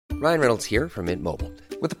Ryan Reynolds here from Mint Mobile.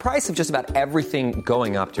 With the price of just about everything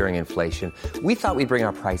going up during inflation, we thought we'd bring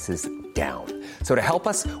our prices down. So to help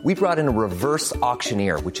us, we brought in a reverse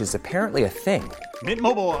auctioneer, which is apparently a thing. Mint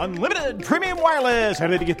Mobile Unlimited Premium Wireless. How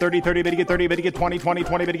to get 30, 30, bit to get 30, bit to get 20, 20,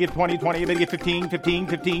 20, bit to get 20, 20, bit to get 15, 15,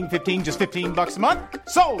 15, 15, just $15 a month?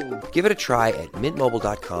 Sold! Give it a try at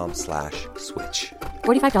mintmobile.com/switch.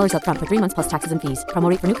 $45 up front for 3 months plus taxes and fees. Promo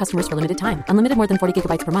rate for new customers for limited time. Unlimited more than 40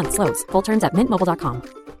 gigabytes per month. Slows full terms at mintmobile.com.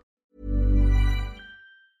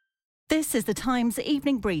 This is the Times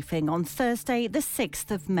evening briefing on Thursday, the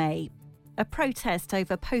 6th of May. A protest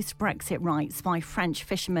over post-Brexit rights by French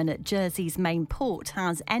fishermen at Jersey's main port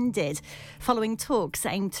has ended, following talks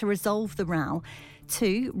aimed to resolve the row.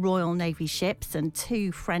 2 Royal Navy ships and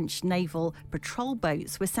 2 French naval patrol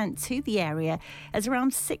boats were sent to the area as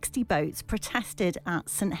around 60 boats protested at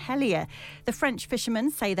St Helier. The French fishermen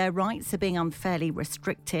say their rights are being unfairly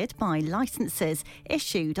restricted by licences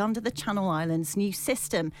issued under the Channel Islands' new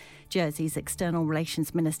system. Jersey's External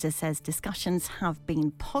Relations Minister says discussions have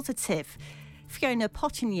been positive. Fiona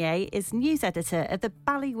Pottinger is news editor at the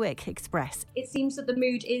Bailiwick Express. It seems that the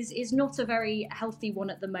mood is not a very healthy one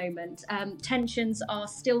at the moment. Tensions are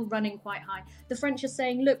still running quite high. The French are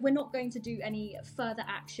saying, look, we're not going to do any further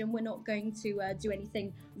action. We're not going to do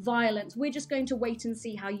anything violent. We're just going to wait and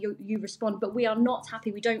see how you respond. But we are not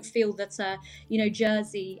happy. We don't feel that,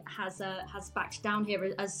 Jersey has backed down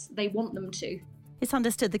here as they want them to. It's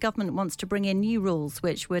understood the government wants to bring in new rules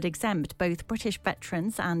which would exempt both British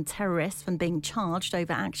veterans and terrorists from being charged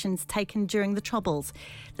over actions taken during the Troubles.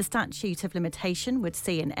 The statute of limitation would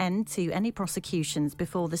see an end to any prosecutions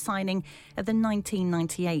before the signing of the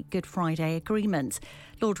 1998 Good Friday Agreement.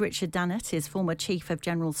 Lord Richard Dannett is former Chief of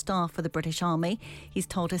General Staff for the British Army. He's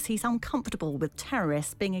told us he's uncomfortable with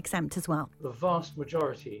terrorists being exempt as well. The vast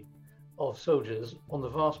majority of soldiers, on the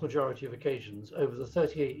vast majority of occasions, over the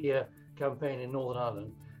 38-year campaign in Northern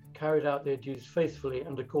Ireland, carried out their duties faithfully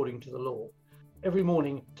and according to the law. Every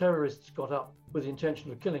morning, terrorists got up with the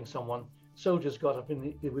intention of killing someone. Soldiers got up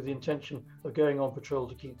with the intention of going on patrol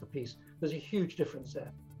to keep the peace. There's a huge difference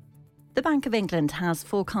there. The Bank of England has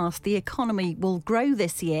forecast the economy will grow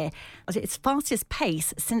this year at its fastest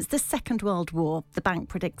pace since the Second World War. The bank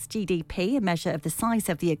predicts GDP, a measure of the size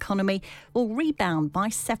of the economy, will rebound by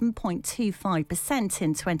 7.25%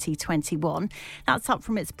 in 2021. That's up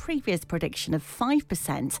from its previous prediction of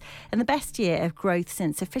 5% and the best year of growth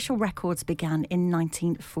since official records began in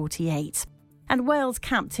 1948. And Wales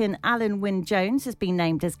captain Alan Wynne-Jones has been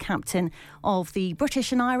named as captain of the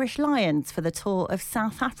British and Irish Lions for the tour of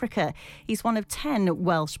South Africa. He's one of 10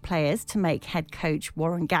 Welsh players to make head coach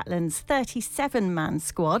Warren Gatland's 37-man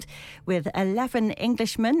squad, with 11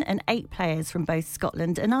 Englishmen and 8 players from both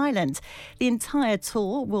Scotland and Ireland. The entire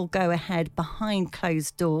tour will go ahead behind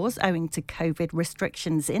closed doors owing to COVID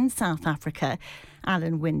restrictions in South Africa.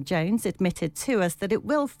 Alan Wynne-Jones admitted to us that it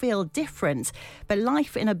will feel different, but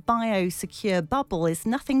life in a biosecure bubble is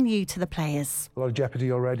nothing new to the players. A lot of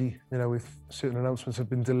jeopardy already, with certain announcements have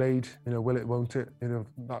been delayed, will it, won't it,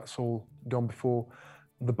 that's all gone before.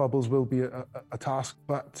 The bubbles will be a task,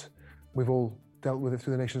 but we've all dealt with it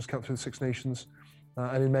through the Nations Cup, through the Six Nations,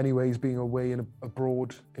 and in many ways being away and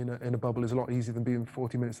abroad in a bubble is a lot easier than being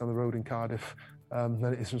 40 minutes down the road in Cardiff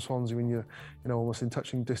than it is from Swansea when you're almost in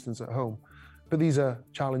touching distance at home. But these are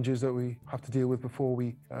challenges that we have to deal with before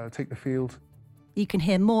we take the field. You can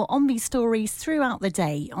hear more on these stories throughout the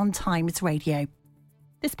day on Times Radio.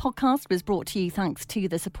 This podcast was brought to you thanks to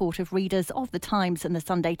the support of readers of The Times and The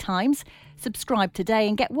Sunday Times. Subscribe today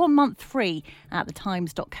and get 1 month free at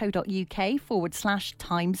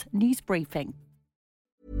thetimes.co.uk/Times Newsbriefing.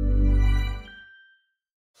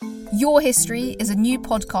 Your History is a new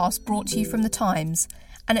podcast brought to you from The Times,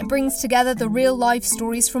 and it brings together the real-life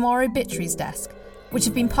stories from our obituaries desk, which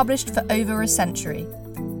have been published for over a century.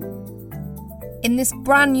 In this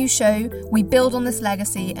brand new show, we build on this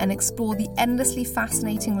legacy and explore the endlessly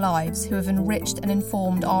fascinating lives who have enriched and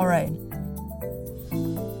informed our own.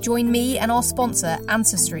 Join me and our sponsor,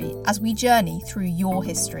 Ancestry, as we journey through your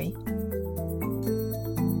history.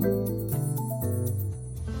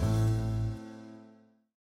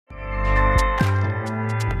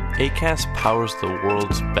 Acast powers the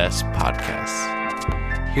world's best podcasts.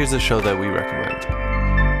 Here's a show that we recommend.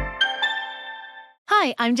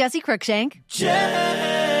 Hi, I'm Jessie Cruikshank. Jessie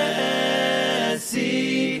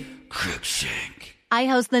Cruikshank. I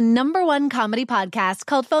host the #1 comedy podcast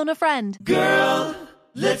called Phone a Friend. Girl,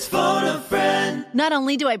 let's phone a friend. Not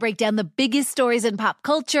only do I break down the biggest stories in pop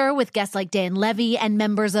culture with guests like Dan Levy and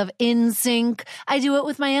members of NSYNC, I do it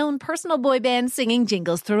with my own personal boy band singing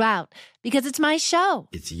jingles throughout. Because it's my show.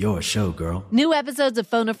 It's your show, girl. New episodes of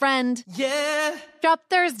Phone a Friend. Yeah. Drop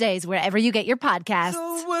Thursdays wherever you get your podcasts.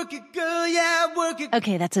 So work it, girl, yeah, work it.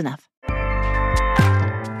 Okay, that's enough.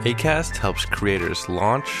 Acast helps creators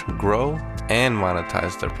launch, grow, and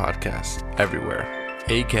monetize their podcasts everywhere.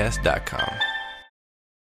 Acast.com.